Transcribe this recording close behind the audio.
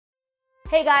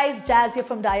Hey guys, Jazz here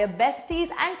from Diabesties,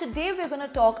 and today we're going to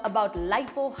talk about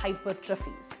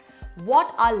lipohypertrophies.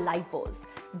 What are lipos?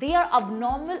 They are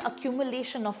abnormal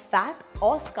accumulation of fat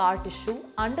or scar tissue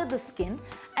under the skin,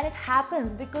 and it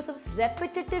happens because of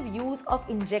repetitive use of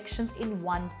injections in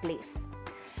one place.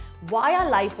 Why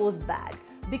are lipos bad?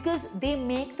 Because they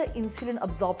make the insulin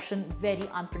absorption very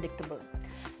unpredictable.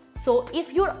 So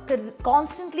if you're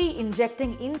constantly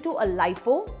injecting into a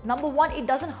lipo, number one, it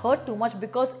doesn't hurt too much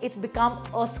because it's become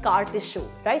a scar tissue,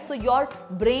 right? So your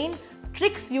brain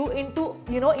tricks you into,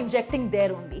 injecting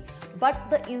there only. But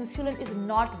the insulin is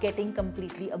not getting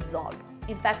completely absorbed.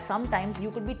 In fact, sometimes you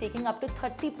could be taking up to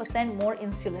 30% more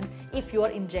insulin if you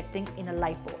are injecting in a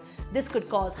lipo. This could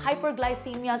cause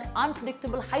hyperglycemias,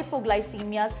 unpredictable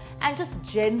hypoglycemias, and just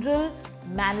general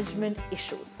management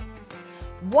issues.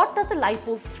 What does a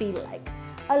lipo feel like?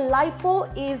 A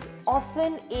lipo is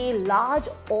often a large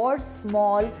or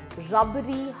small,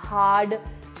 rubbery, hard,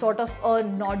 sort of a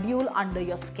nodule under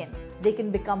your skin. They can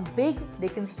become big, they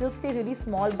can still stay really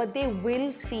small, but they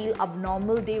will feel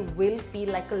abnormal, they will feel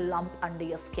like a lump under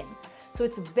your skin. So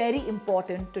it's very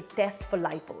important to test for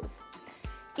lipos.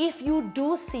 If you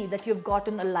do see that you've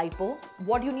gotten a lipo,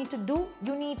 what you need to do?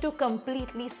 You need to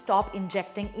completely stop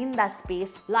injecting in that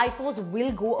space. Lipos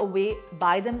will go away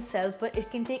by themselves, but it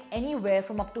can take anywhere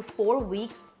from up to 4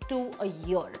 weeks to a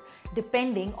year,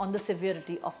 depending on the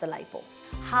severity of the lipo.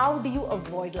 How do you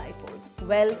avoid lipos?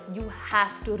 Well, you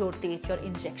have to rotate your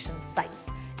injection sites.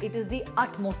 It is the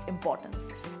utmost importance.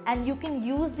 And you can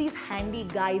use these handy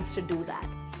guides to do that.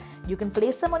 You can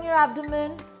place them on your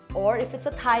abdomen, or if it's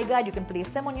a thigh guide, you can place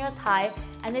them on your thigh,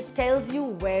 and it tells you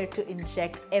where to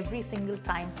inject every single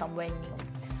time somewhere new.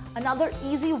 Another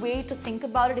easy way to think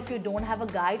about it if you don't have a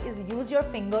guide is use your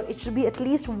finger. It should be at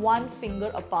least 1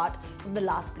 finger apart from the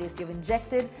last place you've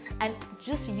injected, and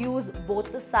just use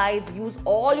both the sides, use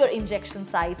all your injection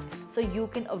sites so you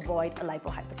can avoid a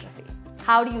lipohypertrophy.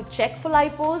 How do you check for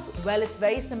lipos? Well, it's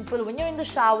very simple. When you're in the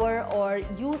shower or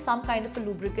use some kind of a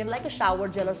lubricant like a shower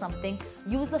gel or something,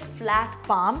 use a flat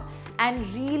palm and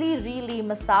really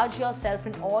massage yourself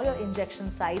in all your injection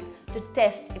sites to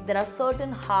test if there are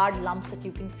certain hard lumps that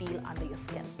you can feel under your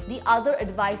skin. The other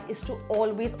advice is to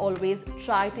always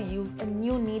try to use a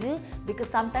new needle, because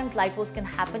sometimes lipos can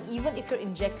happen even if you're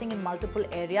injecting in multiple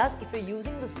areas. If you're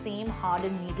using the same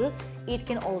hardened needle, it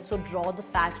can also draw the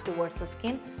fat towards the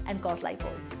skin and cause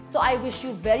lipos. So I wish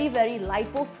you very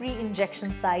lipo-free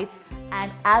injection sites,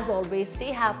 and as always,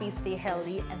 stay happy, stay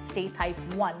healthy, and stay type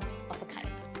 1